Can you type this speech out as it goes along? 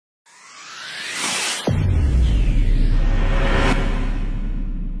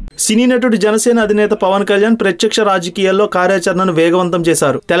సినీ నటుడు జనసేన అధినేత పవన్ కళ్యాణ్ ప్రత్యక్ష రాజకీయాల్లో కార్యాచరణను వేగవంతం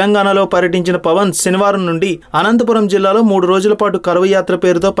చేశారు. తెలంగాణలో పర్యటించిన పవన్ శనివారం నుండి అనంతపురం జిల్లాలో 3 రోజుల పాటు కరువు యాత్ర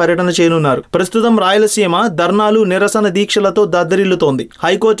పేరుతో పర్యటన చేయనున్నారు. ప్రస్తుతం రాయలసీమ ధర్నాలు, నిరసన దీక్షలతో దద్దరిల్లుతోంది.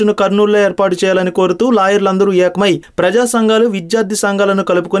 హైకోర్టును కర్నూలులో ఏర్పాటు చేయాలని కోరుతూ లాయర్లందరూ ఏకమై ప్రజా సంఘాలు, విద్యార్థి సంఘాలను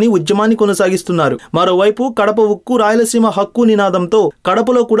కలుపుకొని ఉద్యమాన్ని కొనసాగిస్తున్నారు. మరోవైపు కడప ఉక్కు, రాయలసీమ హక్కు నినాదంతో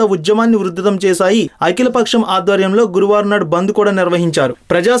కడపలో కూడా ఉద్యమాన్ని ఉధృతం చేశాయి. అఖిలపక్షం ఆధ్వర్యంలో గురువారం నాడు బంద్ కూడా నిర్వహించారు.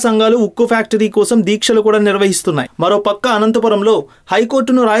 ప్రజా సంఘాలు ఉక్కు ఫ్యాక్టరీ కోసం దీక్షలు కూడా నిర్వహిస్తున్నాయి. మరో పక్క అనంతపురంలో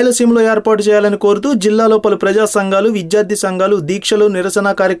హైకోర్టును రాయలసీమలో ఏర్పాటు చేయాలని కోరుతూ జిల్లాలో పలు ప్రజా సంఘాలు, విద్యార్థి సంఘాలు దీక్షలు,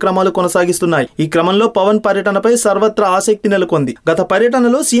 నిరసన కార్యక్రమాలు కొనసాగిస్తున్నాయి. ఈ క్రమంలో పవన్ పర్యటనపై సర్వత్రా ఆసక్తి నెలకొంది. గత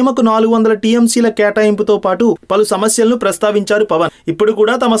పర్యటనలో సీమకు 400 టీఎంసీల కేటాయింపుతో పాటు పలు సమస్యలను ప్రస్తావించారు పవన్. ఇప్పుడు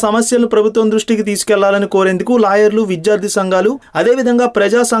కూడా తమ సమస్యలను ప్రభుత్వం దృష్టికి తీసుకెళ్లాలని కోరేందుకు లాయర్లు, విద్యార్థి సంఘాలు, అదేవిధంగా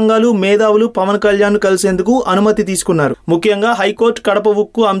ప్రజా సంఘాలు, మేధావులు పవన్ కళ్యాణ్ కలిసేందుకు అనుమతి తీసుకున్నారు. ముఖ్యంగా హైకోర్టు, కడప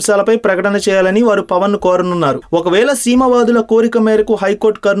ఉక్కు అంశాలపై ప్రకటన చేయాలని వారు పవన్ కోరనున్నారు. ఒకవేళ సీమవాదుల కోరిక మేరకు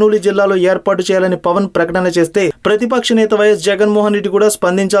హైకోర్టు కర్నూలు జిల్లాలో ఏర్పాటు చేయాలని పవన్ ప్రకటన చేస్తే ప్రతిపక్ష నేత వైఎస్ జగన్మోహన్ రెడ్డి కూడా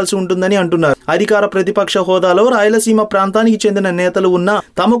స్పందించాల్సి ఉంటుందని అంటున్నారు. అధికార ప్రతిపక్ష హోదాలో రాయలసీమ ప్రాంతానికి చెందిన నేతలు ఉన్నా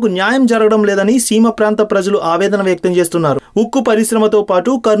తమకు న్యాయం జరగడం లేదని సీమ ప్రాంత ప్రజలు ఆవేదన వ్యక్తం చేస్తున్నారు. ఉక్కు పరిశ్రమతో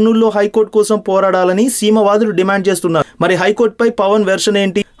పాటు కర్నూలులో హైకోర్టు కోసం పోరాడాలని సీమవాదులు డిమాండ్ చేస్తున్నారు. మరి హైకోర్టుపై పవన్ వెర్షన్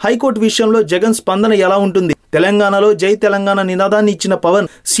ఏంటి? హైకోర్టు విషయంలో జగన్ స్పందన ఎలా ఉంటుంది? తెలంగాణలో జై తెలంగాణ నినాదాన్ని ఇచ్చిన పవన్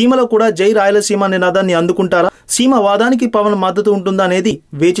సీమలో కూడా జై రాయలసీమ నినాదాన్ని అందుకుంటారా? సీమ వాదానికి పవన్ మద్దతు ఉంటుందా అనేది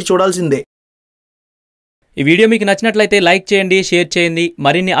వేచి చూడాల్సిందే. ఈ వీడియో మీకు నచ్చినట్లయితే లైక్ చేయండి, షేర్ చేయండి.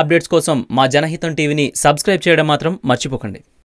 మరిన్ని అప్డేట్స్ కోసం మా జనహితం టీవీని సబ్స్క్రైబ్ చేయడం మాత్రం మర్చిపోకండి.